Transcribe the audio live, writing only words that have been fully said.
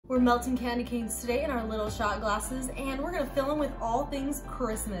We're melting candy canes today in our little shot glasses, and we're gonna fill them with all things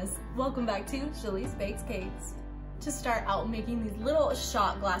Christmas. Welcome back to Shalee's Baked Cakes. To start out making these little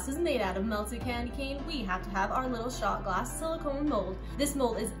shot glasses made out of melted candy cane, we have to have our little shot glass silicone mold. This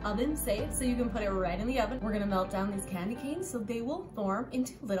mold is oven safe, so you can put it right in the oven. We're gonna melt down these candy canes so they will form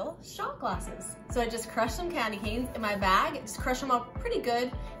into little shot glasses. So I just crushed some candy canes in my bag, just crush them up pretty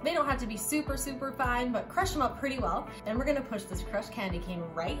good. They don't have to be super fine, but crush them up pretty well. Then we're gonna push this crushed candy cane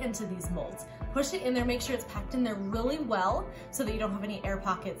right into these molds. Push it in there, make sure it's packed in there really well so that you don't have any air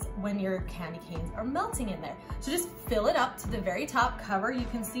pockets when your candy canes are melting in there. So just fill it up to the very top, cover, you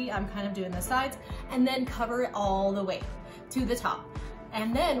can see I'm kind of doing the sides, and then cover it all the way to the top.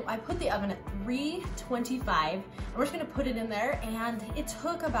 And then I put the oven at 325, and we're just gonna put it in there, and it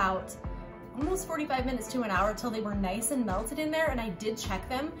took about almost 45 minutes to an hour until they were nice and melted in there, and I did check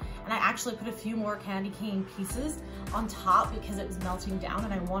them, and I actually put a few more candy cane pieces on top because it was melting down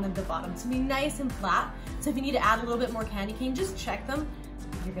and I wanted the bottom to be nice and flat. So if you need to add a little bit more candy cane, just check them,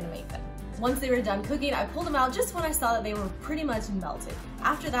 you're gonna make them. Once they were done cooking, I pulled them out just when I saw that they were pretty much melted.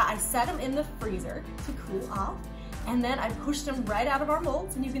 After that, I set them in the freezer to cool off, and then I pushed them right out of our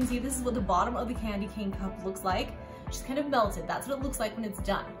molds, and you can see this is what the bottom of the candy cane cup looks like. Just kind of melted. That's what it looks like when it's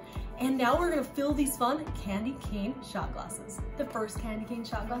done. And now we're gonna fill these fun candy cane shot glasses. The first candy cane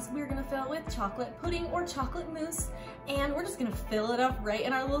shot glass, we're gonna fill it with chocolate pudding or chocolate mousse, and we're just gonna fill it up right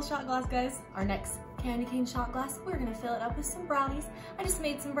in our little shot glass, guys. Our next candy cane shot glass, we're gonna fill it up with some brownies. I just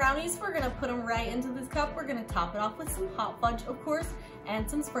made some brownies. We're gonna put them right into this cup. We're gonna top it off with some hot fudge, of course, and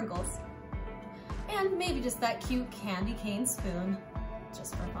some sprinkles. And maybe just that cute candy cane spoon,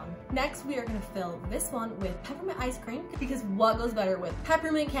 just for fun. Next, we are gonna fill this one with peppermint ice cream, because what goes better with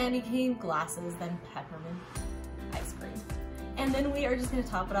peppermint candy cane glasses than peppermint ice cream? And then we are just gonna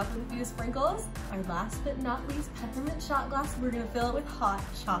top it off with a few sprinkles. Our last but not least peppermint shot glass, we're gonna fill it with hot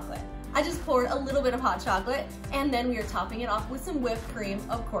chocolate. I just poured a little bit of hot chocolate, and then we are topping it off with some whipped cream,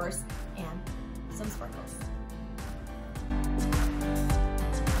 of course, and some sprinkles.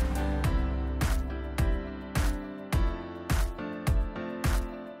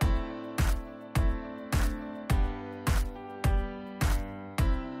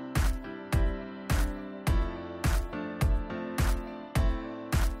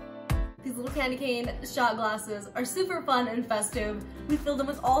 These little candy cane shot glasses are super fun and festive. We filled them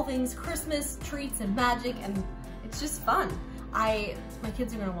with all things Christmas, treats, and magic, and it's just fun. My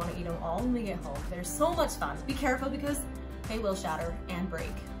kids are gonna wanna eat them all when we get home. They're so much fun. Be careful because they will shatter and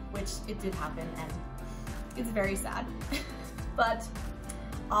break, which it did happen, and it's very sad. But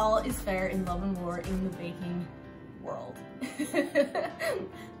all is fair in love and war in the baking world.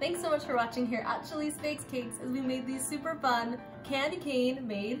 Thanks so much for watching here at Shalee's Baked Cakes as we made these super fun candy cane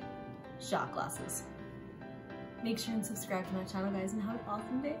made shot glasses. Make sure and subscribe to my channel, guys, and have an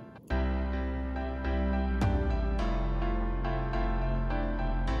awesome day.